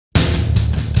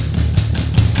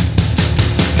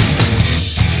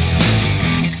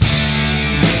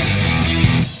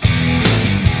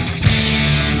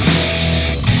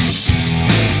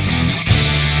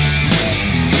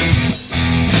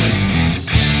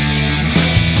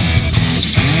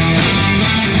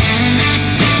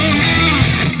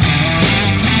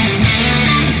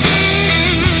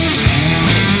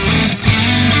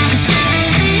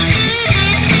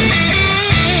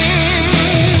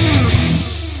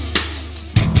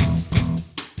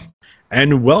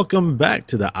And welcome back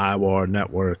to the IWAR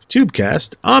Network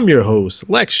Tubecast. I'm your host,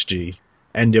 Lex G,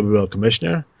 NWL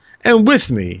Commissioner, and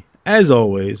with me, as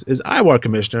always, is IWAR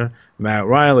Commissioner Matt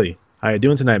Riley. How you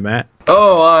doing tonight, Matt?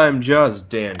 Oh, I'm just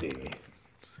dandy.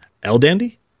 El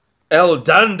Dandy? El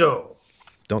Dando.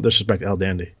 Don't disrespect El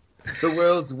Dandy. The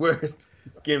world's worst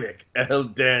gimmick, El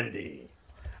Dandy.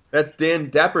 That's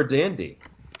Dapper Dandy.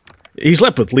 He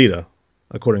slept with Lita,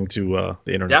 according to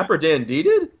the internet. Dapper Dandy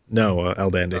did? No, El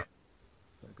Dandy. Oh,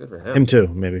 good for him. Him too,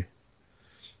 maybe.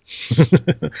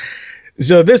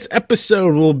 So this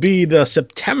episode will be the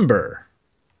September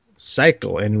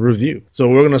cycle and review. So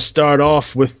we're going to start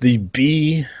off with the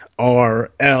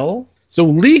BRL. So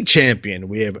league champion,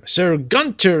 we have Sir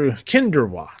Gunter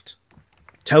Kinderwatt.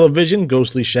 Television,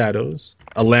 Ghostly Shadows.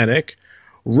 Atlantic,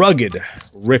 Rugged,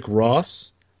 Rick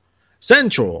Ross.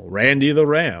 Central, Randy the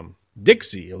Ram.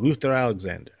 Dixie, Luther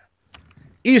Alexander.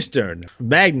 Eastern,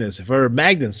 Magnus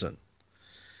Magnuson.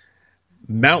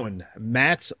 Mountain,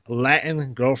 Matt's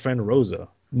Latin girlfriend Rosa.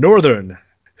 Northern,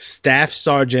 Staff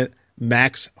Sergeant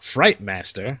Max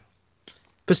Frightmaster.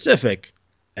 Pacific,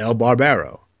 El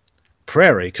Barbaro.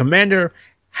 Prairie, Commander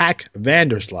Hack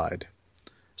Vanderslide.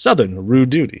 Southern, Rude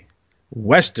Duty.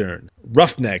 Western,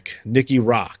 Roughneck Nicky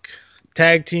Rock.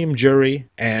 Tag Team Jury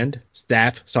and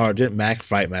Staff Sergeant Mac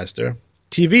Frightmaster.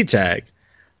 TV Tag,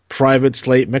 Private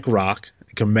Slate McRock,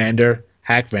 Commander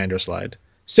Hack Vanderslide.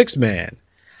 Six-Man,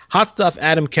 Hot Stuff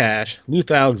Adam Cash,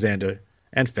 Luther Alexander,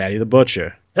 and Fatty the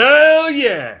Butcher. Hell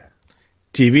yeah!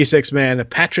 TV Six-Man,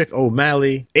 Patrick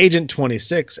O'Malley, Agent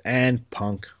 26, and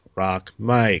Punk Rock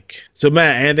Mike. So,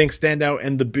 Matt, anything stand out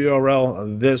in the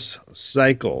BRL this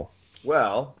cycle?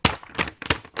 Well,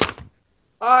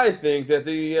 I think that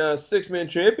the six-man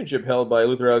championship held by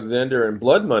Luther Alexander and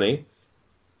Blood Money,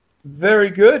 very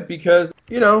good because,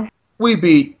 we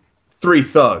beat three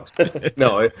thugs.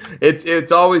 No,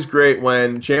 it's always great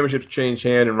when championships change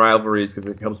hand in rivalries because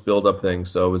it helps build up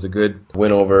things. So it was a good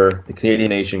win over the Canadian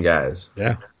Nation guys.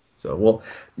 Yeah. So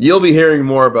you'll be hearing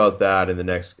more about that in the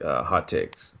next hot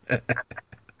takes,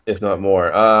 if not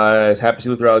more. Happy to see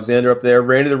Luther Alexander up there.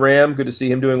 Randy the Ram, good to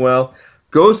see him doing well.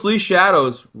 Ghostly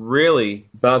Shadows really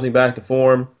bouncing back to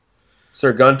form.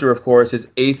 Sir Gunter, of course, his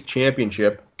 8th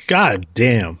championship. God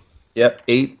damn. Yep,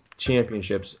 8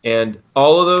 championships, and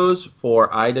all of those for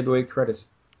IWA credit.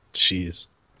 Jeez.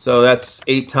 So that's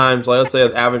 8 times, let's say,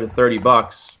 an average of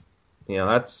 $30.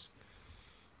 That's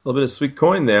a little bit of sweet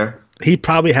coin there. He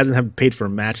probably hasn't had paid for a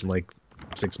match in like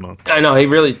 6 months. I know, he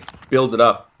really builds it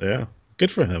up. Yeah,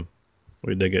 good for him.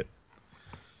 We dig it.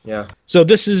 Yeah. So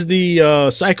this is the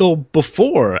cycle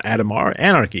before Adamar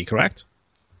Anarchy, correct?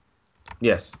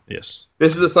 Yes. Yes.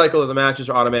 This is the cycle of the matches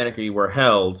automatically were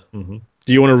held. Mm-hmm.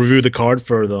 Do you want to review the card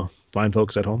for the fine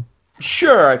folks at home?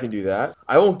 Sure, I can do that.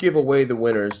 I won't give away the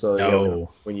winners, so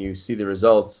No. When you see the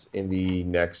results in the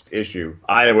next issue.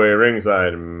 IWA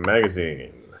Ringside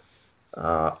Magazine.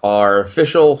 Our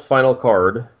official final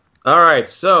card. All right,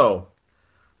 so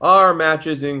our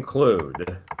matches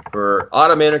include for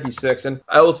Autumn Anarchy 6, and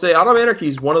I will say Autumn Anarchy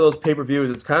is one of those pay-per-views.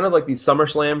 It's kind of like the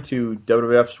SummerSlam to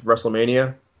WWF's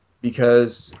WrestleMania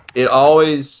because it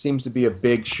always seems to be a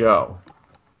big show.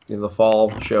 The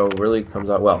fall show really comes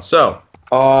out well. So,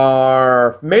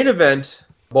 our main event,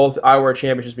 both IWAR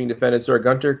championships being defended, Sir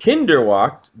Gunter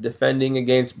Kinderwacht defending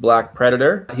against Black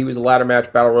Predator. He was a ladder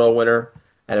match Battle Royal winner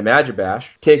at a Magic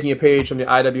Bash. Taking a page from the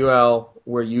IWL,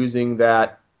 we're using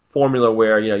that formula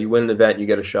where, you win an event, you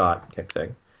get a shot type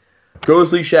thing.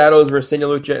 Ghostly Shadows versus Senior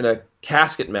Lucha in a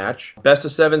casket match. Best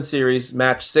of 7 series,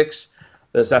 match 6.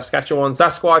 The Saskatchewan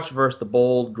Sasquatch versus the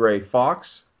Bold Gray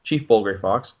Fox, Chief Bold Gray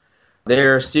Fox.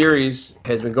 Their series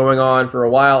has been going on for a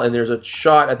while, and there's a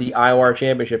shot at the IWAR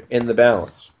Championship in the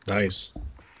balance. Nice.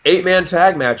 8-man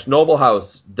tag match, Noble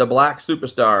House, The Black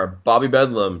Superstar, Bobby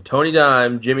Bedlam, Tony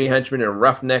Dime, Jimmy Henchman, and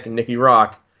Roughneck and Nicky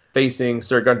Rock facing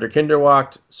Sir Gunter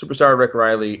Kinderwacht, Superstar Rick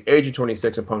Riley, Agent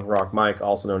 26, and Punk Rock Mike,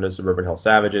 also known as Suburban Hell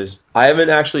Savages. I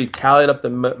haven't actually tallied up the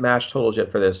match totals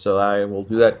yet for this, so I will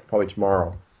do that probably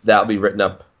tomorrow. That'll be written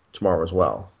up tomorrow as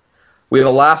well. We have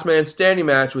a last man standing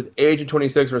match with Agent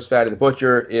 26 versus Fatty the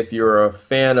Butcher. If you're a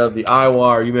fan of the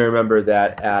IWAR, you may remember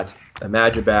that at a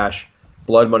Magic Bash,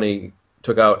 Blood Money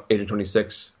took out Agent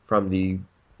 26 from the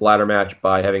ladder match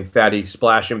by having Fatty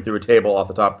splash him through a table off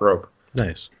the top rope.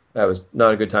 Nice. That was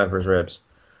not a good time for his ribs.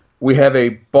 We have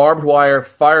a barbed wire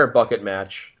fire bucket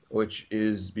match, which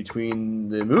is between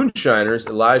the Moonshiners,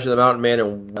 Elijah the Mountain Man,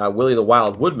 and Willie the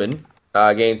Wild Woodman,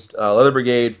 against Leather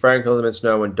Brigade, Frank Element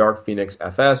Snow, and Dark Phoenix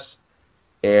FS.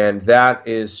 And that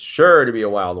is sure to be a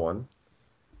wild one.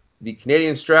 The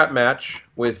Canadian strap match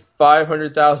with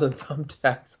 500,000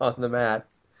 thumbtacks on the mat.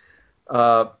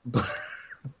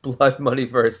 Blood Money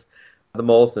versus the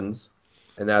Molsons,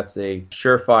 and that's a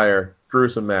surefire,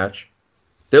 gruesome match.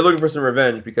 They're looking for some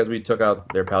revenge because we took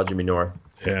out their pal Jimmy North.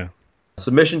 Yeah.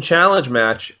 Submission challenge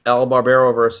match, El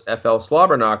Barbero versus FL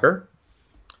Slobberknocker.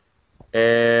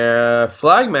 And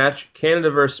flag match,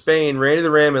 Canada versus Spain, Randy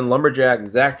the Ram and Lumberjack,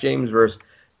 Zach James versus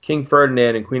King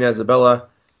Ferdinand and Queen Isabella.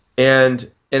 And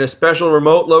in a special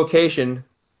remote location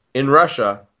in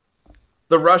Russia,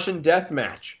 the Russian death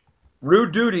match.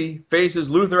 Rude Duty faces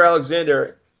Luther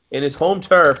Alexander in his home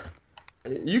turf.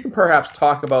 You can perhaps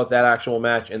talk about that actual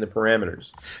match and the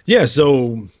parameters. Yeah,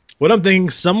 so what I'm thinking,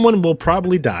 someone will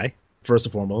probably die, first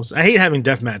and foremost. I hate having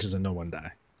death matches and no one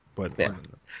die. But Yeah.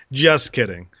 Just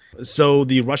kidding. So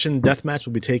the Russian death match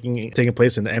will be taking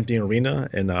place in an empty arena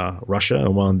in Russia,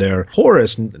 and one of their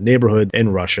poorest neighborhood in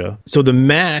Russia. So the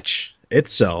match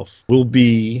itself will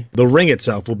be, the ring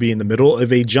itself will be in the middle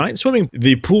of a giant swimming.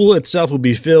 The pool itself will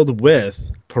be filled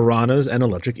with piranhas and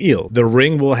electric eel. The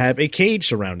ring will have a cage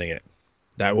surrounding it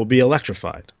that will be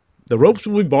electrified. The ropes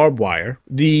will be barbed wire.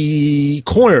 The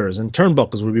corners and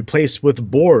turnbuckles will be placed with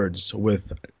boards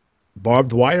with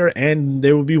barbed wire, and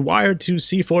they will be wired to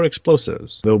C4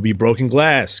 explosives. There will be broken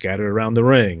glass scattered around the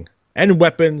ring, and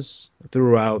weapons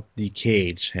throughout the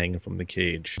cage, hanging from the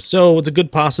cage. So it's a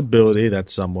good possibility that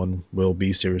someone will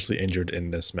be seriously injured in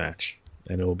this match,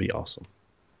 and it will be awesome.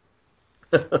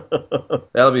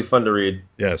 That'll be fun to read.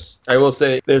 Yes. I will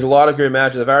say there's a lot of great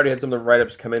matches. I've already had some of the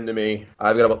write-ups come in to me.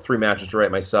 I've got about 3 matches to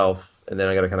write myself, and then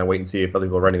I got to kind of wait and see if other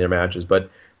people are writing their matches.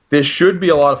 But this should be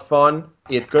a lot of fun.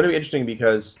 It's going to be interesting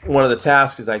because one of the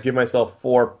tasks is I give ourselves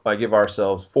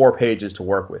 4 pages to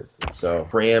work with. So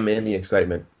cram in the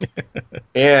excitement.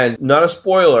 And not a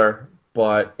spoiler,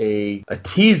 but a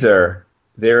teaser.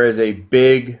 There is a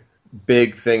big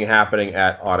thing happening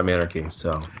at Autumn Anarchy.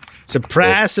 So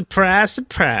Surprise, surprise,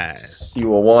 surprise. you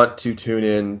will want to tune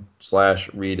in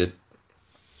 / read it.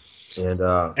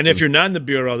 And if you're not in the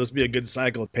Bureau, this will be a good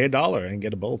cycle. Pay $1 and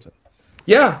get a bulletin.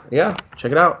 Yeah,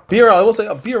 check it out. BRL, I will say,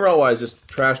 BRL-wise, just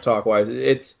trash talk-wise,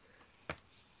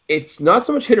 it's not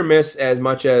so much hit or miss as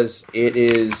much as it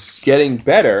is getting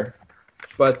better.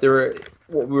 But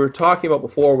what we were talking about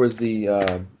before was the,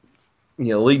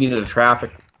 leading to the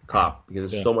traffic cop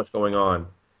because there's so much going on.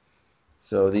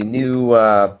 So the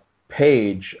new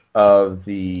page of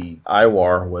the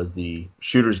IWAR was the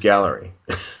Shooter's Gallery.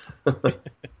 So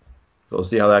we'll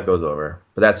see how that goes over.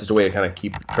 But that's just a way to kind of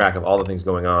keep track of all the things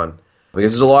going on.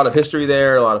 Because there's a lot of history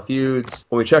there, a lot of feuds.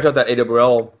 When we checked out that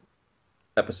AWL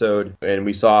episode and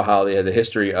we saw how they had the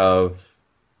history of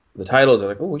the titles, I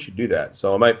was like, oh, we should do that.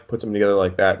 So I might put something together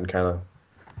like that and kind of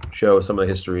show some of the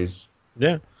histories.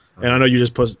 Yeah. And I know you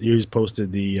just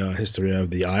posted the history of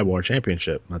the IWAR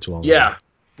Championship not too long ago. Yeah.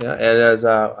 And as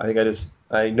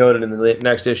I noted in the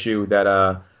next issue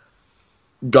that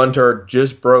Gunter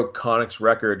just broke Connick's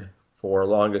record for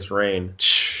longest reign.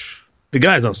 The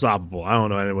guy's unstoppable. I don't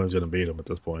know anyone's going to beat him at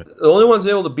this point. The only one's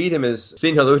able to beat him is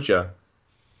Senor Lucha,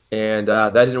 and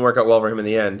that didn't work out well for him in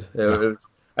the end.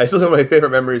 I still have my favorite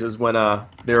memories is when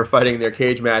they were fighting their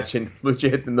cage match and Lucha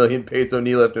hit the $1,000,000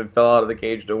 knee lift and fell out of the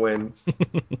cage to win.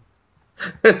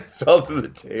 And fell through the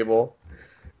table.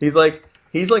 He's like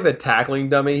the tackling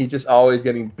dummy. He's just always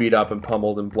getting beat up and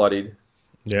pummeled and bloodied.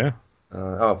 Yeah.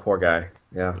 Poor guy.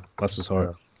 Yeah. Bless his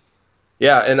heart.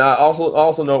 Yeah, and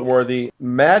also noteworthy,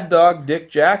 Mad Dog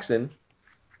Dick Jackson,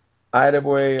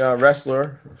 IWA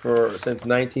wrestler since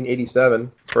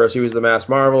 1987. First he was the Masked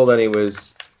Marvel, then he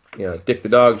was Dick the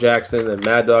Dog Jackson, and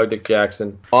Mad Dog Dick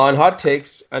Jackson. On Hot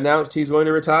Takes, announced he's going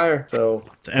to retire. So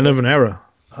it's the end of an era.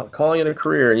 Calling it a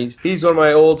career. And he's one of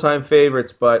my old-time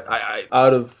favorites, but I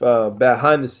out of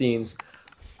behind the scenes,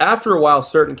 after a while,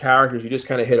 certain characters, you just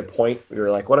kind of hit a point where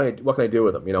you're like, what can I do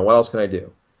with them? What else can I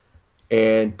do?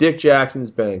 And Dick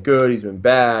Jackson's been good. He's been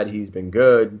bad. He's been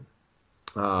good.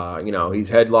 He's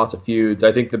had lots of feuds.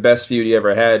 I think the best feud he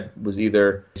ever had was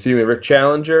either his feud with Rick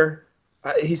Challenger.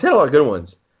 He's had a lot of good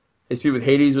ones. His feud with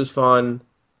Hades was fun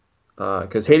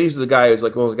because Hades was the guy who was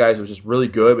like one of those guys who was just really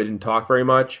good but didn't talk very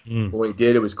much. But when he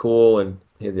did, it was cool. And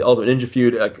he had the Ultimate Ninja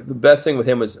feud. The best thing with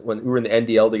him was when we were in the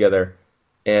NDL together,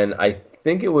 and I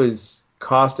think it was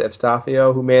Costa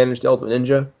Eustachio who managed Ultimate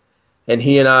Ninja. And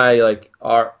he and I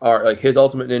are like his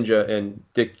Ultimate Ninja and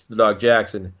Dick the Dog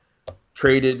Jackson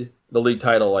traded the league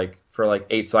title for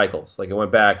 8 cycles. It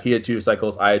went back. He had 2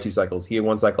 cycles. I had 2 cycles. He had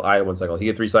 1 cycle. I had 1 cycle. He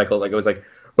had 3 cycles. It was boom,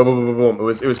 boom, boom, boom.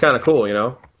 It was kind of cool,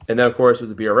 And then of course it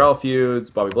was the BRL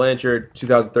feuds. Bobby Blanchard,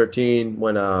 2013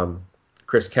 when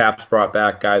Chris Capps brought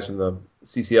back guys from the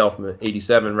CCL from the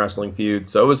 '87 wrestling feud.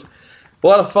 So it was a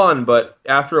lot of fun. But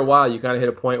after a while, you kind of hit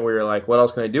a point where you're like, what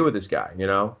else can I do with this guy?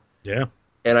 Yeah.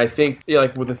 And I think,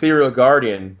 with Ethereal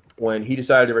Guardian, when he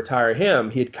decided to retire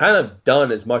him, he had kind of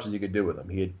done as much as he could do with him.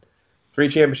 He had 3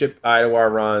 championship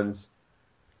IWAR runs.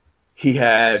 He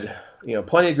had,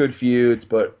 plenty of good feuds,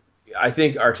 but I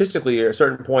think artistically, at a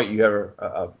certain point, you have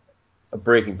a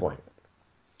breaking point,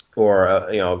 or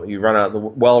you run out. The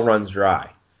well runs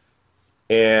dry,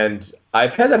 and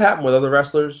I've had that happen with other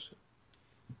wrestlers,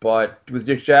 but with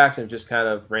Dick Jackson, it just kind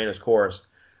of ran his course.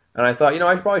 And I thought,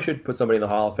 I probably should put somebody in the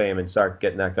Hall of Fame and start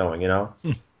getting that going,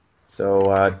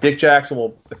 So Dick Jackson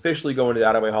will officially go into the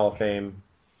IWA Hall of Fame.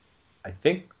 I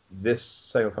think this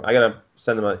cycle. I gotta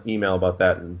send them an email about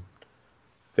that and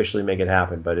officially make it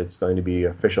happen. But it's going to be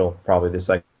official probably this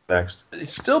cycle next.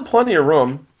 It's still plenty of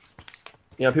room.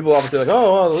 People obviously like,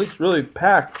 oh, the league's really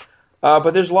packed.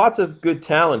 But there's lots of good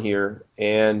talent here,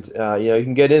 and you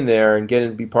can get in there and get in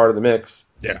and be part of the mix.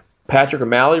 Yeah. Patrick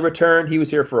O'Malley returned. He was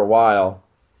here for a while,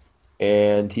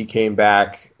 and he came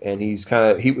back, and he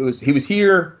was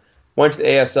here, went to the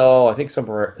ASL, I think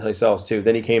somewhere else too.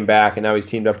 Then he came back, and now he's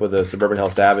teamed up with the Suburban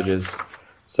Hell Savages.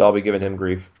 So I'll be giving him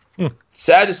grief.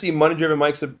 Sad to see Money Driven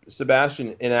Mike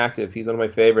Sebastian inactive. He's one of my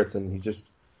favorites, and he just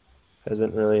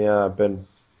hasn't really been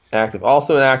active.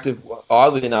 Also inactive,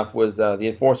 oddly enough, was the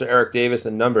enforcer Eric Davis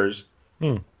in numbers.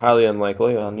 Highly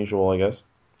unlikely, unusual, I guess.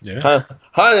 Yeah.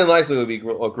 Highly unlikely would be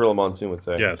what Gorilla Monsoon would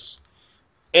say. Yes.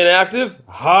 Inactive,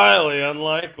 highly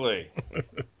unlikely.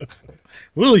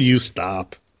 Will you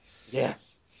stop?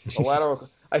 Yes.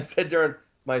 I said during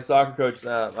my soccer coach,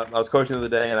 I was coaching the other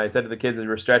day, and I said to the kids as we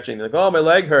were stretching, they're like, oh, my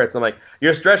leg hurts. I'm like,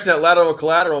 you're stretching that lateral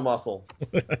collateral muscle.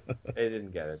 They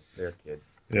didn't get it. They're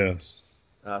kids. Yes.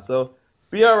 So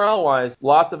BRL-wise,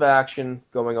 lots of action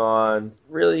going on.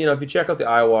 Really, if you check out the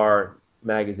IWAR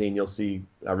magazine, you'll see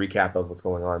a recap of what's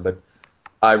going on. But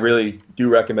I really do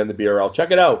recommend the BRL.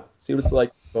 Check it out. See what it's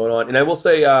like going on. And I will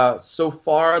say, so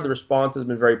far, the response has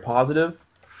been very positive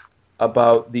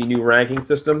about the new ranking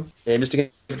system. And just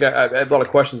I have a lot of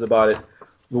questions about it.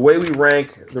 The way we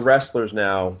rank the wrestlers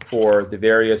now for the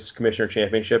various commissioner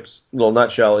championships, little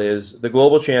nutshell, is the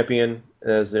global champion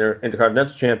as their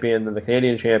intercontinental champion, then the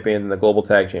Canadian champion, and the global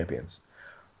tag champions.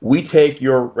 We take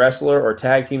your wrestler or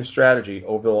tag team strategy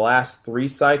over the last 3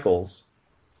 cycles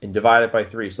and divide it by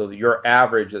 3, so that your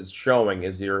average that's showing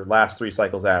is your last 3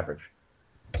 cycles average.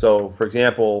 So, for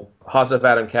example, Hasef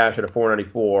Adam Cash at a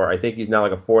 494. I think he's now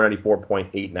like a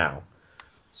 494.8 now.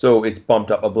 So it's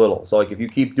bumped up a little. So like if you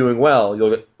keep doing well, you'll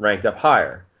get ranked up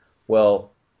higher.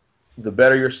 Well, the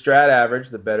better your strat average,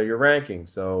 the better your ranking.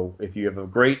 So if you have a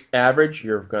great average,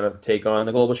 you're going to take on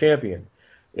the global champion.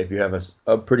 If you have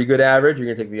a pretty good average, you're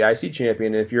going to take the IC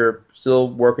champion. And if you're still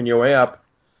working your way up,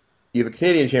 you have a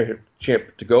Canadian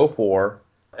championship to go for.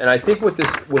 And I think what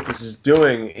this is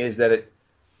doing is that it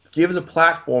gives a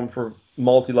platform for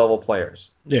multi-level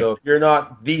players. Yeah. So if you're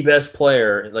not the best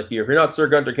player, like if you're not Sir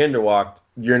Gunter Kinderwacht,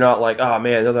 you're not like, oh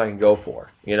man, there's nothing I can go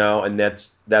for, and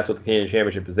that's what the Canadian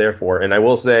Championship is there for. And I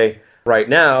will say, right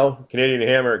now, Canadian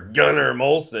Hammer Gunnar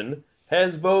Molson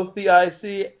has both the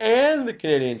IC and the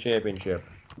Canadian Championship.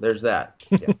 There's that.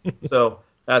 Yeah. So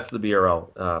that's the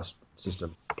BRL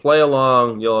system. Play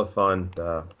along, you'll have fun.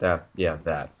 That.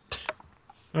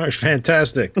 All right,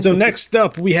 fantastic. So next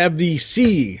up, we have the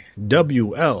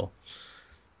CWL.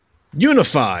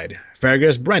 Unified,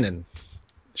 Fergus Brennan.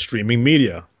 Streaming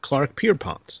Media, Clark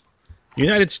Pierpont.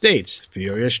 United States,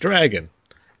 Furious Dragon.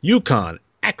 Yukon,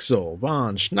 Axel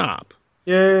von Schnapp.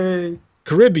 Yay!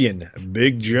 Caribbean,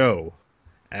 Big Joe.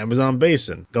 Amazon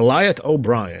Basin, Goliath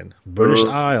O'Brien. British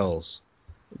Isles,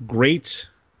 Great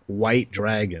White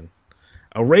Dragon.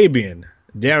 Arabian,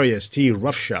 Darius T.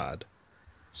 Roughshod.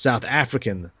 South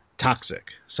African,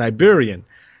 Toxic. Siberian,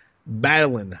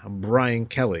 Battling Brian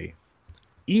Kelly.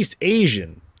 East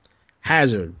Asian,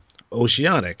 Hazard.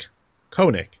 Oceanic,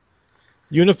 Koenig.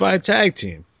 Unified Tag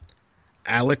Team,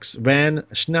 Alex Van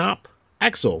Schnapp,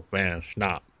 Axel Van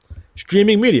Schnapp.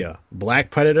 Streaming Media,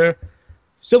 Black Predator,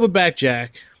 Silverback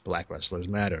Jack, Black Wrestlers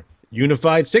Matter.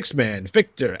 Unified 6-Man,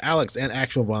 Victor, Alex, and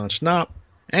Axel Von Schnapp.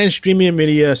 And Streaming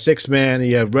Media 6-Man,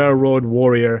 you have Railroad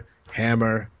Warrior,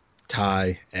 Hammer,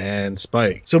 Ty, and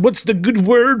Spike. So what's the good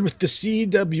word with the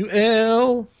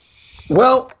CWL?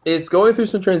 Well, it's going through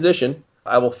some transition.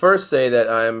 I will first say that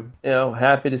I'm,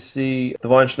 happy to see the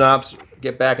Von Schnapps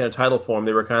get back in a title form.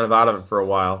 They were kind of out of it for a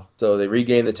while. So they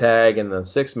regained the tag and the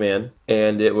 6-man,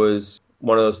 and it was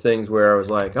one of those things where I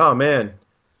was like, oh man,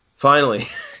 finally.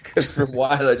 Because for a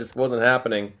while it just wasn't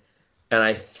happening. And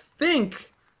I think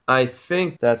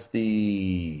that's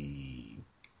the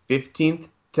 15th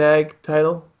tag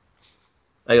title.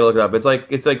 I gotta look it up. It's like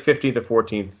 15th or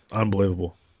 14th.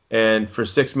 Unbelievable. And for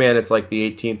 6-man, it's like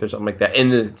the 18th or something like that in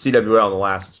the CWL in the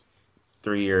last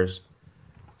 3 years.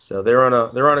 So they're on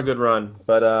a good run,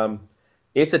 but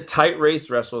it's a tight race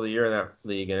wrestler of the year in that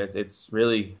league, and it's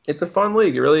a fun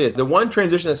league. It really is. The one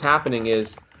transition that's happening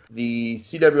is the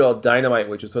CWL Dynamite,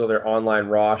 which is sort of their online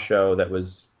Raw show that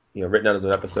was written out as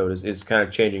an episode, is kind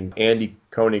of changing. Andy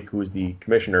Koenig, who is the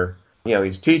commissioner,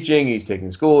 he's teaching, he's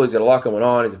taking school, he's got a lot going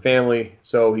on, he's a family,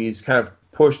 so he's kind of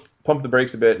pumped the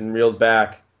brakes a bit and reeled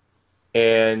back,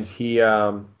 and he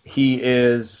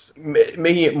is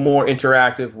making it more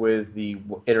interactive with the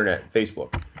internet,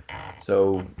 Facebook.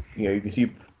 So you can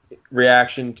see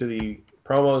reaction to the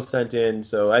promos sent in.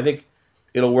 So I think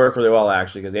it'll work really well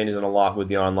actually, because Andy's done a lot with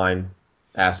the online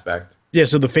aspect. Yeah,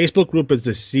 so the Facebook group is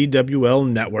the CWL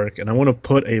Network, and I want to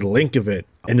put a link of it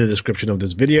in the description of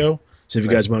this video. So if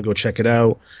you guys want to go check it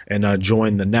out and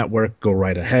join the network, go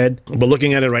right ahead. But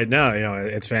looking at it right now,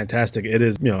 it's fantastic. It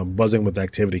is, buzzing with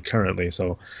activity currently.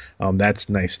 So that's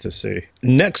nice to see.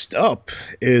 Next up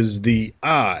is the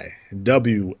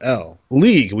IWL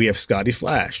League. We have Scotty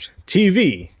Flash,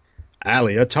 TV,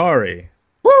 Ali Atari,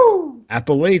 Woo!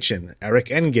 Appalachian, Eric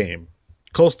Endgame,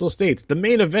 Coastal States, the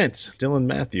main event, Dylan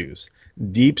Matthews,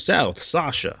 Deep South,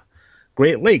 Sasha,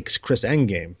 Great Lakes, Chris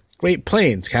Endgame, Great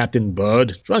Plains, Captain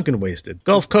Bud, Drunken Wasted,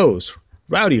 Gulf Coast,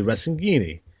 Rowdy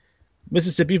Resingini,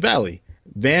 Mississippi Valley,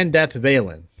 Van Death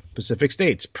Valen, Pacific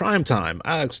States, Primetime,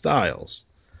 Alex Styles,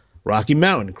 Rocky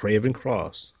Mountain, Craven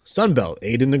Cross, Sunbelt,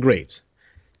 Aiden the Great,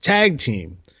 Tag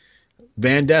Team,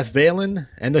 Van Death Valen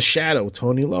and The Shadow,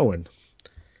 Tony Lowen,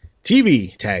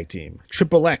 TV Tag Team,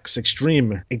 Triple X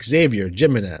Extreme, Xavier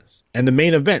Jimenez, and the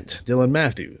main event, Dylan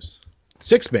Matthews,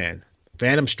 6-man,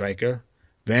 Phantom Striker,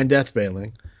 Van Death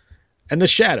Valen, and The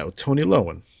Shadow, Tony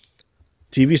Lowen.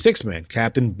 TV 6-man,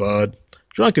 Captain Bud,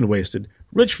 Drunken Wasted,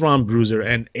 Rich Ron Bruiser,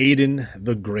 and Aiden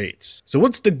the Great. So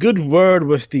what's the good word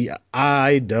with the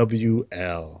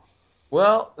IWL?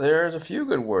 Well, there's a few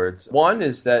good words. One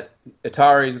is that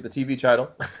Atari's at the TV title.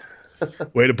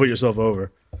 Way to put yourself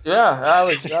over. Yeah, I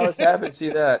was happy to see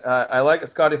that. I like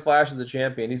Scotty Flash as the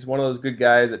champion. He's one of those good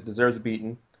guys that deserves a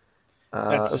beating.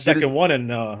 That's the second one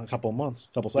in a couple of months,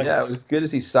 couple seconds. Yeah, it was good to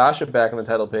see Sasha back on the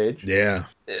title page. Yeah.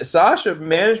 Sasha,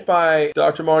 managed by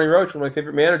Dr. Monty Roach, one of my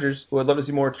favorite managers, who I'd love to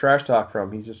see more trash talk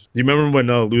from. He's just... Do you remember when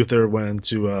Luther went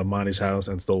into Monty's house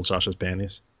and stole Sasha's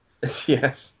panties?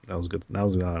 Yes. That was good. That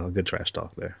was a good trash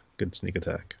talk there. Good sneak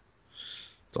attack.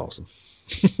 It's awesome.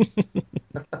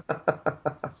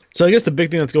 So I guess the big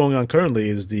thing that's going on currently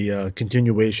is the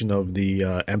continuation of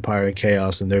the Empire and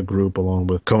Chaos and their group, along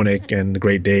with Koenig and the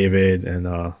Great David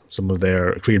and some of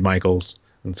their Creed Michaels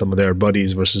and some of their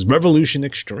buddies versus Revolution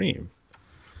Extreme.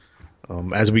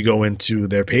 As we go into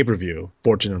their pay-per-view,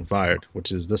 Fortune Unfired,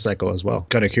 which is this cycle as well.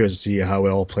 Kind of curious to see how it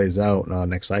all plays out.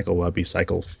 Next cycle will be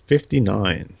cycle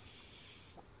 59.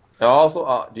 Also,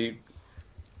 I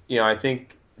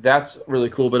think that's really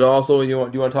cool. But also, do you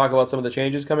want to talk about some of the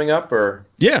changes coming up, or?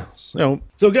 Yeah. So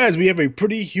guys, we have a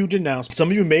pretty huge announcement.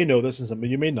 Some of you may know this and some of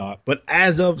you may not. But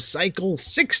as of cycle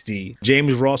 60,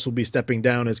 James Ross will be stepping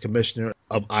down as commissioner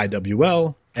of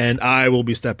IWL, and I will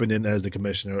be stepping in as the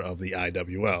commissioner of the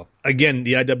IWL. Again,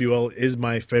 the IWL is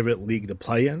my favorite league to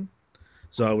play in.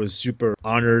 So I was super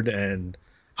honored and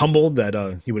humbled that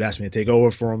he would ask me to take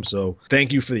over for him. So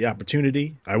thank you for the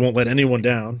opportunity. I won't let anyone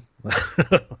down.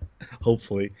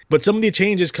 Hopefully. But some of the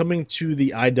changes coming to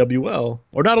the IWL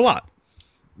are not a lot.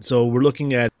 So we're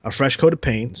looking at a fresh coat of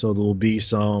paint. So there will be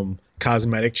some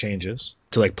cosmetic changes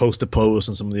to like post to post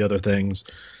and some of the other things.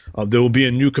 There will be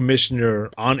a new commissioner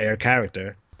on-air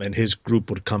character, and his group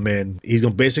would come in. He's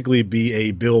going to basically be a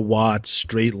Bill Watts,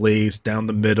 straight-laced, down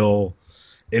the middle,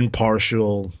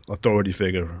 impartial authority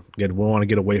figure. Again, we want to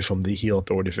get away from the heel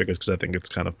authority figures because I think it's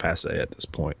kind of passe at this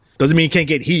point. Doesn't mean he can't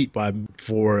get heat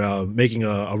for making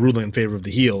a ruling in favor of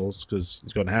the heels, because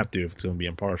he's going to have to if it's going to be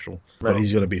impartial. Right. But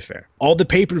he's going to be fair. All the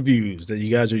pay-per-views that you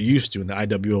guys are used to in the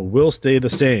IWL will stay the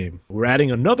same. We're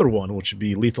adding another one, which would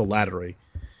be Lethal Lattery,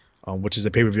 which is a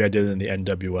pay-per-view I did in the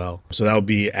NWL. So that will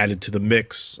be added to the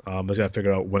mix. I just got to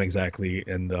figure out when exactly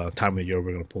in the time of the year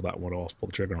we're going to pull that one off, pull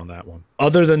the trigger on that one.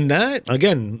 Other than that,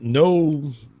 again,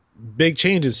 no big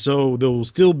changes. So there will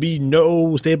still be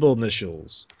no stable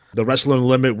initials. The wrestling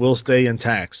limit will stay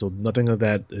intact, so nothing of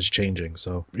that is changing.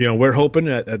 So, we're hoping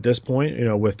at this point,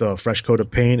 with a fresh coat of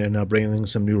paint and bringing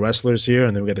some new wrestlers here,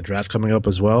 and then we got the draft coming up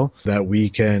as well, that we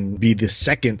can be the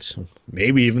second,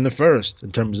 maybe even the first,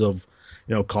 in terms of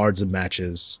cards and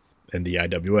matches in the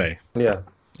IWA. Yeah.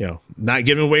 Not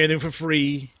giving away anything for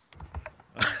free.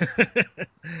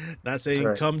 Not saying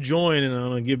right. Come join and I'm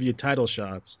going to give you title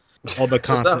shots. All the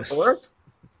content. That's how it works?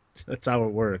 That's how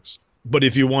it works. But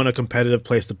if you want a competitive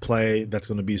place to play, that's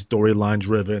going to be storyline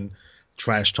driven.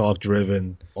 trash talk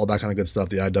driven, all that kind of good stuff,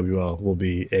 the IWL will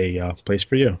be a place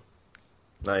for you.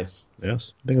 Nice.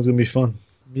 Yes, I think it's gonna be fun.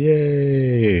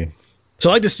 Yay! So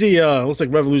I like to see. Looks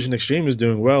like Revolution Extreme is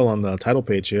doing well on the title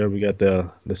page here. We got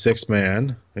the six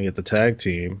man, we get the tag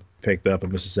team picked up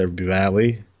in Mississippi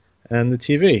Valley, and the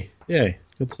TV. Yay!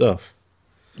 Good stuff.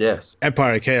 Yes.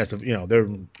 Empire of Chaos, you know,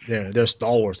 they're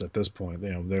stalwarts at this point.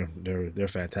 You know, they're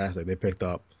fantastic. They picked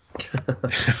up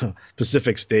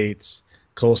Pacific States,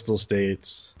 Coastal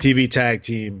States, TV tag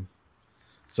team.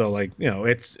 So like, you know,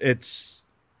 it's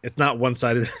not one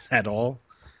sided at all.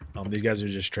 These guys are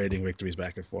just trading victories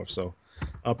back and forth. So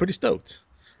pretty stoked.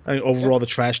 I mean, overall, the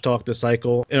trash talk this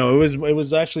cycle, you know, it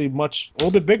was actually a little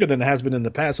bit bigger than it has been in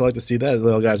the past. So I like to see that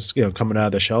little guys, you know, coming out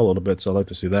of their shell a little bit. So I like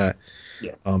to see that.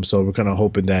 Yeah. So we're kind of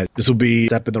hoping that this will be a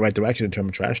step in the right direction in terms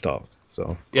of trash talk.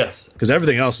 So yes, because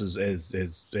everything else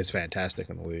is fantastic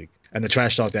in the league, and the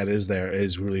trash talk that is there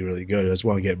is really really good. I just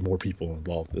want to get more people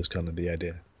involved. Is kind of the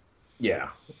idea. Yeah,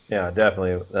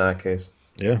 definitely in that case.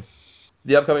 Yeah.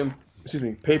 The upcoming,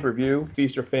 pay-per-view,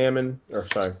 Feast or Famine,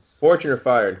 Fortune or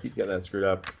Fired. Keep getting that screwed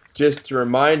up. Just a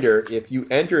reminder, if you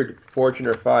entered Fortune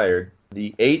or Fired,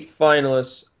 the 8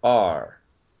 finalists are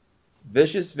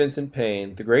Vicious Vincent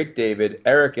Payne, The Great David,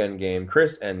 Eric Endgame,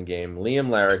 Chris Endgame, Liam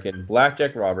Larrikin,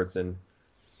 Blackjack Robertson,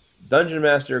 Dungeon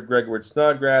Master Gregward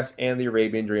Snodgrass, and the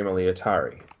Arabian Dream Ali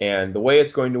Atari. And the way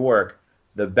it's going to work,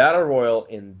 the Battle Royal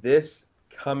in this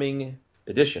coming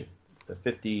edition, the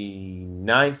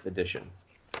 59th edition.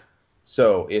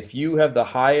 So if you have the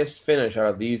highest finish out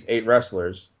of these 8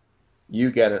 wrestlers, you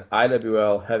get an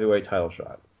IWL heavyweight title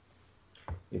shot.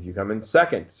 If you come in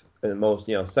second, and the most,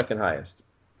 second highest,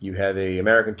 you have a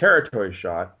American Territory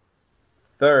shot.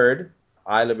 Third,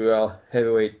 IWL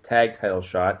heavyweight tag title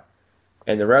shot.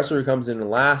 And the wrestler who comes in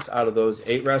last out of those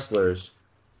 8 wrestlers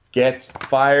gets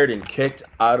fired and kicked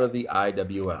out of the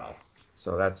IWL.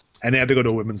 So that's... And they have to go to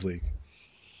a women's league.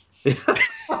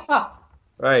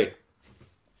 Right.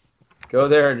 Go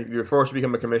there and you're forced to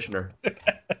become a commissioner.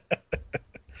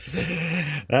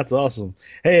 That's awesome.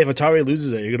 Hey, if Atari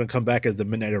loses it, you're going to come back as the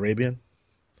Midnight Arabian?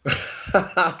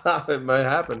 It might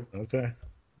happen. Okay.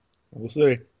 We'll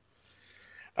see.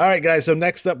 All right, guys. So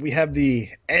next up, we have the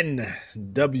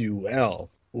NWL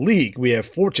League. We have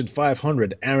Fortune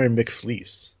 500, Aaron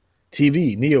McFleece.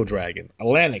 TV, Neo Dragon.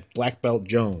 Atlantic, Black Belt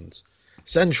Jones.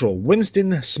 Central,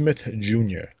 Winston Smith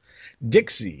Jr.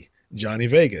 Dixie, Johnny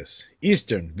Vegas.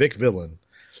 Eastern, Vic Villain.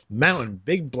 Mountain,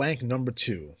 Big Blank number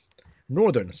 2.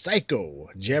 Northern, Psycho,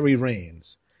 Jerry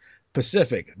Reigns.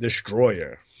 Pacific,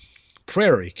 Destroyer.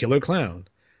 Prairie, Killer Clown.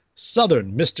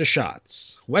 Southern, Mr.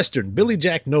 Shots. Western, Billy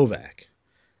Jack Novak.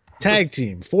 Tag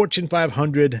Team, Fortune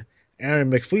 500, Aaron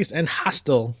McFleece, and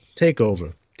Hostile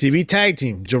Takeover. TV Tag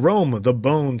Team, Jerome the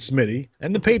Bone Smitty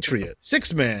and the Patriot.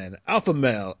 6-Man, Alpha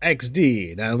Male,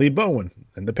 XD, Natalie Bowen,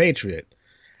 and the Patriot.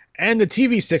 And the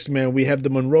TV 6-Man, we have the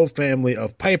Monroe family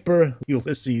of Piper,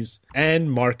 Ulysses,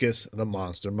 and Marcus the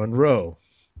Monster Monroe.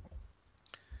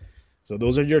 So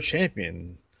those are your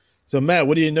champion. So Matt,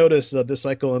 what do you notice this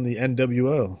cycle in the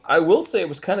NWO? I will say it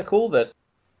was kind of cool that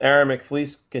Aaron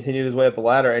McFleece continued his way up the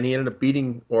ladder, and he ended up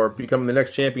beating or becoming the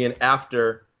next champion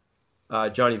after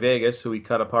Johnny Vegas, who he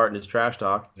cut apart in his trash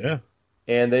talk. Yeah.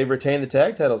 And they retained the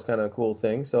tag titles, kind of a cool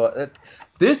thing. So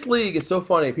this league is so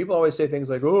funny. People always say things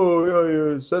like,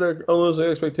 "Oh, yeah, set unrealistic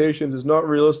expectations is not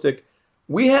realistic."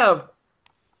 We have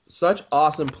such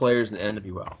awesome players in the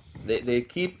NWL. They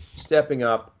keep stepping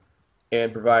up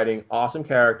and providing awesome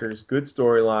characters, good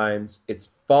storylines. It's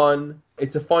fun.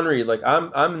 It's a fun read. Like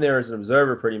I'm there as an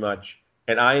observer pretty much,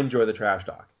 and I enjoy the trash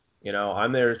talk.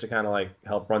 I'm there to kind of like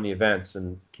help run the events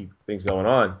and keep things going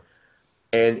on.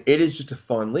 And it is just a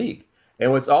fun league.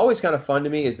 And what's always kind of fun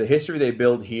to me is the history they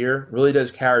build here really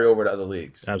does carry over to other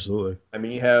leagues. Absolutely. I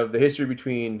mean, you have the history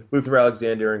between Luther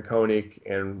Alexander and Koenig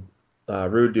and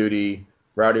Rude Duty,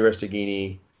 Rowdy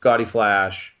Restagini, Gotti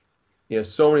Flash.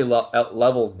 So many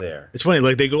levels there. It's funny,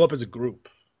 like they go up as a group,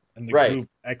 and the right. group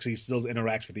actually still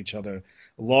interacts with each other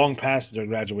long past their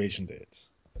graduation dates.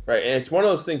 Right, and it's one of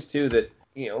those things too that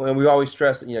and we always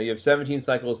stress that you have 17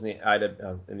 cycles in the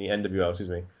NWL, excuse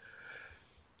me,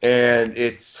 and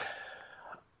it's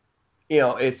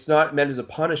it's not meant as a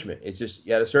punishment. It's just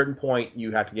at a certain point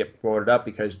you have to get promoted up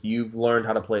because you've learned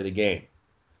how to play the game.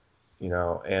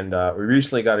 And we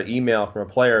recently got an email from a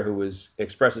player who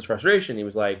expressed his frustration. He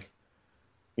was like,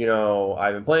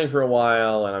 I've been playing for a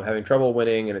while and I'm having trouble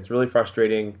winning and it's really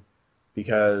frustrating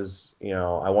because,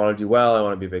 I want to do well. I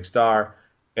want to be a big star.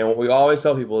 And what we always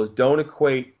tell people is don't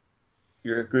equate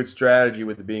your good strategy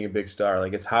with being a big star.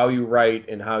 Like it's how you write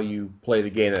and how you play the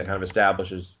game that kind of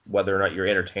establishes whether or not you're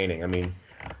entertaining. I mean,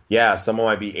 yeah, someone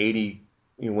might be 80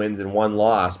 wins and one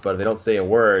loss, but if they don't say a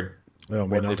word, Oh, what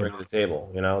mean do they nothing. bring to the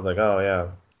table? It's like, oh yeah.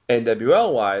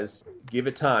 NWL wise, give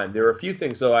it time. There are a few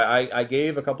things. So I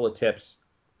gave a couple of tips,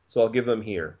 so I'll give them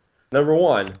here. Number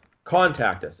one,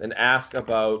 contact us and ask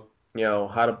about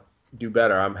how to do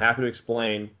better. I'm happy to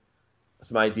explain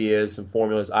some ideas, some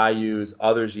formulas I use,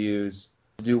 others use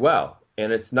to do well.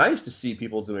 And it's nice to see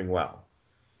people doing well.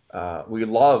 We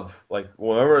love, like,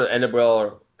 whenever the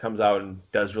NWL comes out and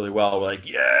does really well, we're like,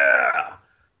 yeah.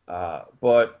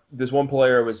 But this one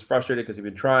player was frustrated because he'd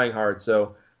been trying hard.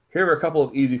 So here are a couple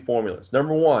of easy formulas.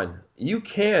 Number one, you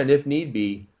can, if need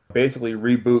be, basically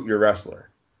reboot your wrestler.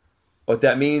 What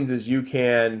that means is you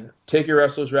can take your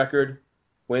wrestler's record,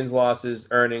 wins, losses,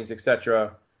 earnings,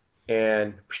 etc.,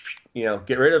 and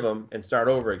get rid of them and start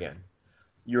over again.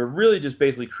 You're really just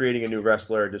basically creating a new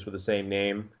wrestler just with the same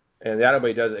name. And the other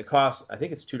way it does it, it costs, I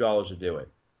think it's $2 to do it,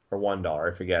 or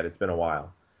 $1, I forget, it's been a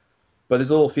while. But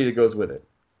there's a little fee that goes with it.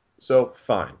 So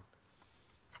fine.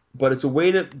 But it's a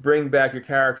way to bring back your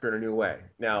character in a new way.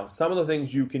 Now, some of the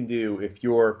things you can do if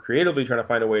you're creatively trying to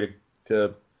find a way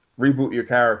to reboot your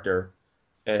character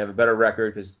and have a better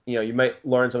record, because you might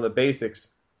learn some of the basics.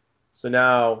 So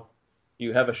now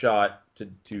you have a shot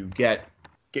to get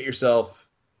yourself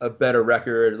a better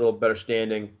record, a little better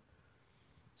standing.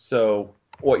 So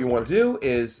what you want to do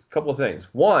is a couple of things.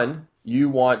 One, you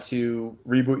want to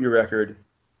reboot your record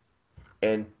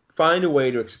and find a way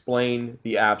to explain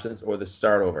the absence or the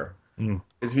start over. Mm.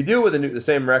 Because if you do it with the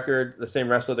same record, the same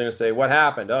wrestler, they're going to say, what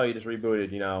happened? Oh, you just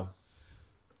rebooted,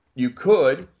 You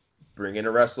could bring in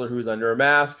a wrestler who's under a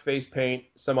mask, face paint,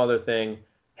 some other thing,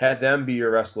 have them be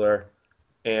your wrestler,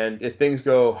 and if things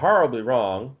go horribly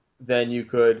wrong, then you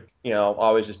could,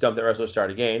 always just dump that wrestler,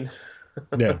 start again.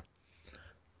 Yeah.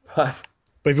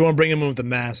 But But if you want to bring him in with the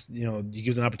mask, you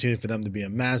gives an opportunity for them to be a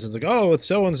mask. It's like, oh, it's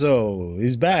so and so,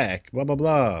 he's back, blah blah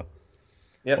blah.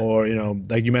 yep, Or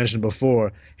like you mentioned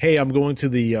before, hey, I'm going to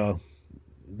the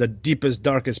deepest,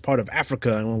 darkest part of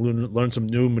Africa and want to learn some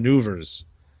new maneuvers.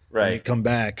 And you right. come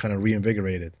back kind of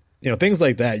reinvigorated. Things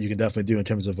like that you can definitely do in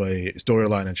terms of a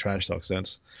storyline and trash talk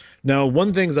sense. Now,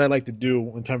 one things I like to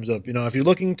do in terms of, if you're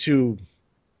looking to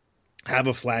have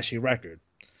a flashy record,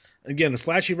 again, a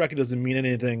flashy record doesn't mean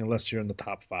anything unless you're in the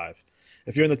top five.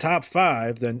 If you're in the top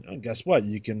five, then guess what?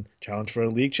 You can challenge for a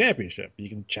league championship. You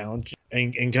can challenge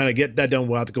and kind of get that done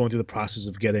without going through the process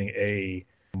of getting a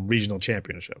regional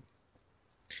championship.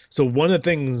 So one of the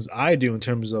things I do in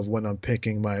terms of when I'm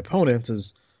picking my opponents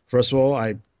is, first of all,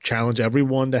 I challenge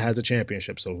everyone that has a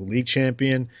championship. So league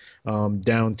champion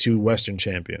down to Western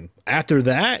champion. After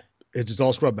that, it's just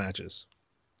all scrub matches.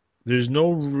 There's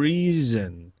no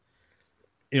reason,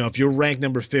 if you're ranked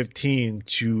number 15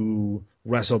 to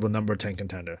wrestle the number 10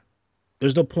 contender.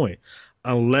 There's no point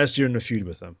unless you're in a feud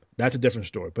with them. That's a different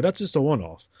story, but that's just a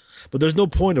one-off. But there's no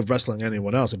point of wrestling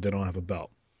anyone else if they don't have a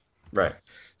belt. Right.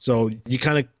 So you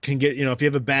kind of can get, if you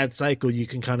have a bad cycle, you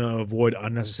can kind of avoid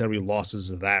unnecessary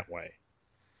losses that way.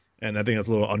 And I think that's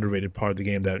a little underrated part of the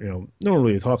game that, no one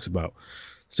really talks about.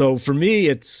 So for me,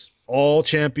 it's all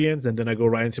champions, and then I go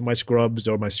right into my scrubs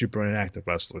or my super inactive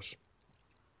wrestlers.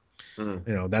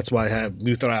 That's why I have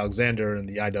Luther Alexander in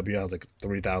the IWL has like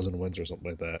 3,000 wins or something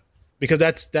like that. Because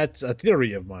that's a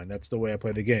theory of mine. That's the way I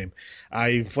play the game. I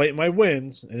inflate my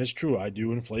wins, and it's true, I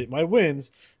do inflate my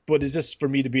wins, but it's just for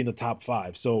me to be in the top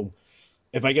five. So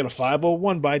if I get a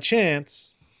 501 by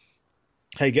chance,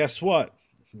 hey, guess what?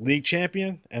 League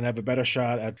champion, and have a better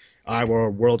shot at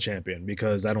IWAR world champion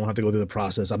because I don't have to go through the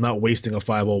process. I'm not wasting a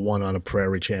 501 on a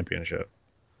prairie championship.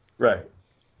 Right.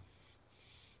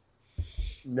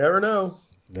 Never know.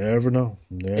 Never know.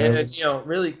 And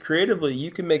really creatively,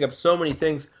 you can make up so many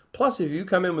things. Plus, if you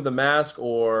come in with a mask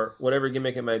or whatever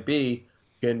gimmick it might be,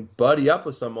 you can buddy up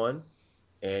with someone,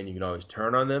 and you can always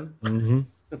turn on them.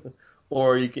 Mm-hmm.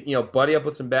 Or you can, buddy up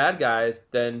with some bad guys,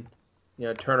 then,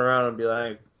 turn around and be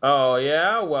like, oh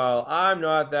yeah, well, I'm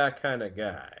not that kind of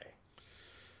guy.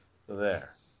 So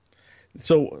there.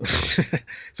 So,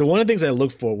 so one of the things I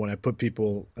look for when I put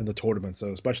people in the tournament,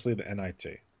 so especially the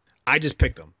NIT, I just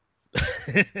pick them.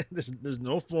 there's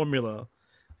no formula.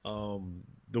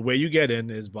 The way you get in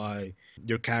is by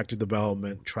your character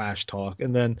development, trash talk,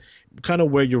 and then kind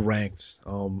of where you're ranked.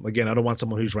 Again, I don't want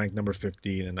someone who's ranked number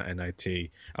 15 in the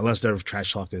NIT unless their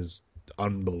trash talk is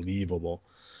unbelievable.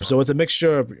 So it's a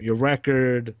mixture of your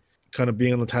record, kind of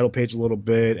being on the title page a little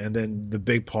bit, and then the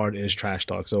big part is trash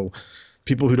talk. So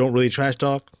people who don't really trash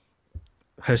talk,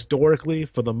 historically,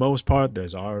 for the most part, there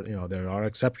are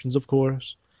exceptions, of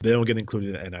course. They don't get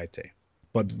included in NIT.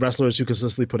 But wrestlers who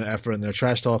consistently put an effort in their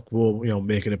trash talk will,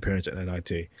 make an appearance at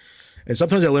NIT. And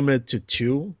sometimes I limit it to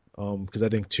two, because I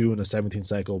think two in a 17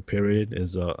 cycle period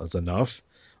is enough.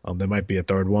 There might be a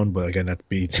third one, but again, that'd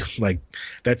be like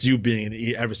that's you being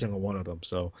in every single one of them.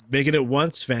 So making it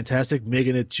once, fantastic.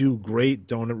 Making it two, great.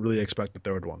 Don't really expect the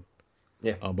third one.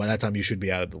 Yeah. By that time, you should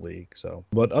be out of the league. So,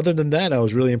 but other than that, I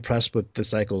was really impressed with the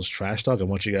cycle's trash talk. I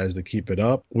want you guys to keep it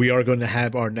up. We are going to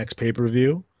have our next pay per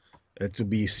view. It will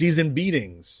be Season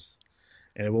Beatings,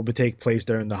 and it will take place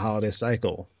during the holiday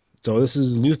cycle. So this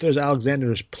is Luther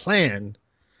Alexander's plan,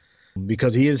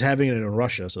 because he is having it in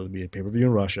Russia. So it'll be a pay per view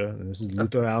in Russia, and this is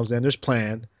Luther Alexander's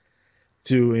plan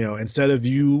to, instead of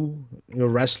you,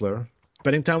 wrestler,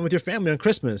 spending time with your family on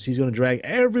Christmas, he's going to drag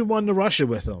everyone to Russia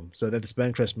with him so that they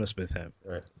spend Christmas with him.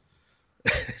 Right.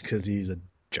 Because he's a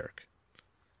jerk.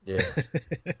 Yeah.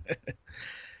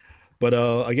 But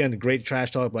again, great trash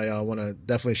talk. But I want to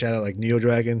definitely shout out like Neo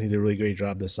Dragon. He did a really great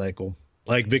job this cycle.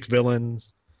 Like Vic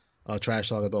Villains, trash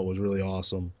talk I thought was really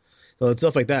awesome. So it's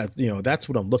stuff like that. That's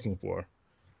what I'm looking for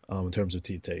in terms of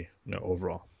TT.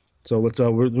 Overall. So let's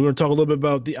we're going to talk a little bit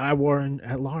about the IWAR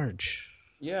at large.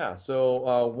 Yeah. So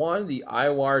the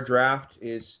IWAR draft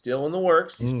is still in the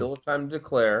works. You still have time to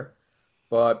declare.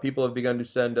 But people have begun to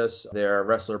send us their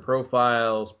wrestler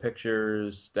profiles,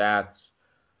 pictures, stats,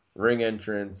 ring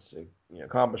entrance,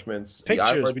 accomplishments.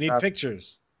 Pictures. We need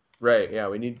pictures. Right. Yeah,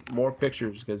 we need more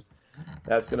pictures because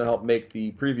that's going to help make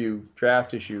the preview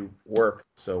draft issue work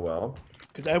so well.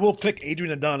 Because I will pick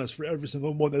Adrian Adonis for every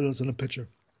single one that is in a picture.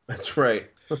 That's right.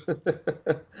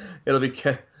 It'll be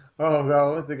oh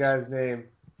no, what's the guy's name?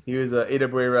 He was an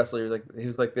AWA wrestler. He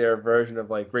was like their version of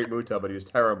like Great Muta, but he was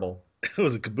terrible.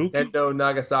 Was it Kabuki? Endo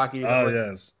Nagasaki. Oh,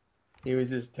 yes. He was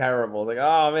just terrible. Like,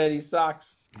 oh, man, he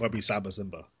sucks. Wabi Saba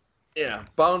Simba. Yeah.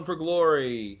 Bound for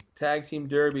Glory, Tag Team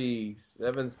Derby,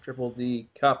 7th Triple D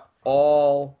Cup,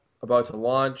 all about to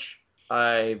launch.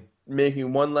 I'm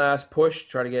making one last push,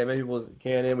 try to get as many people as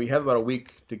can in. We have about a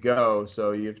week to go,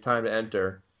 so you have time to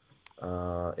enter.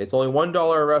 It's only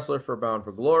 $1 a wrestler for Bound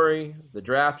for Glory. The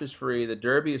draft is free. The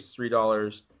Derby is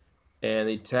 $3. And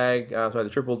the the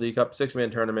Triple D Cup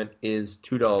 6-man tournament is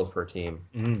 $2 per team.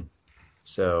 Mm-hmm.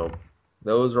 So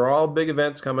those are all big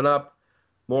events coming up.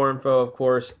 More info, of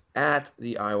course, at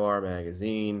the IWAR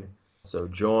magazine. So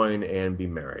join and be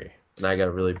merry. And I got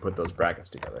to really put those brackets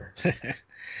together.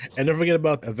 And don't forget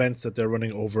about events that they're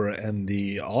running over in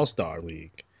the All-Star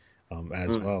League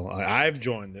as well. I've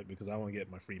joined it because I want to get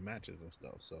my free matches and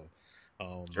stuff. So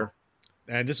Sure.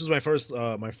 And this was my first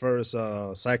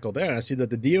cycle there. And I see that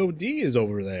the DOD is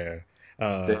over there.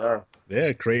 They are.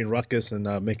 They're creating ruckus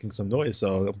and making some noise.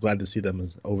 So I'm glad to see them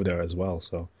over there as well.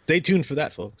 So stay tuned for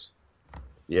that, folks.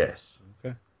 Yes.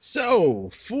 Okay. So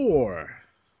for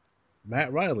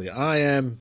Matt Riley, I am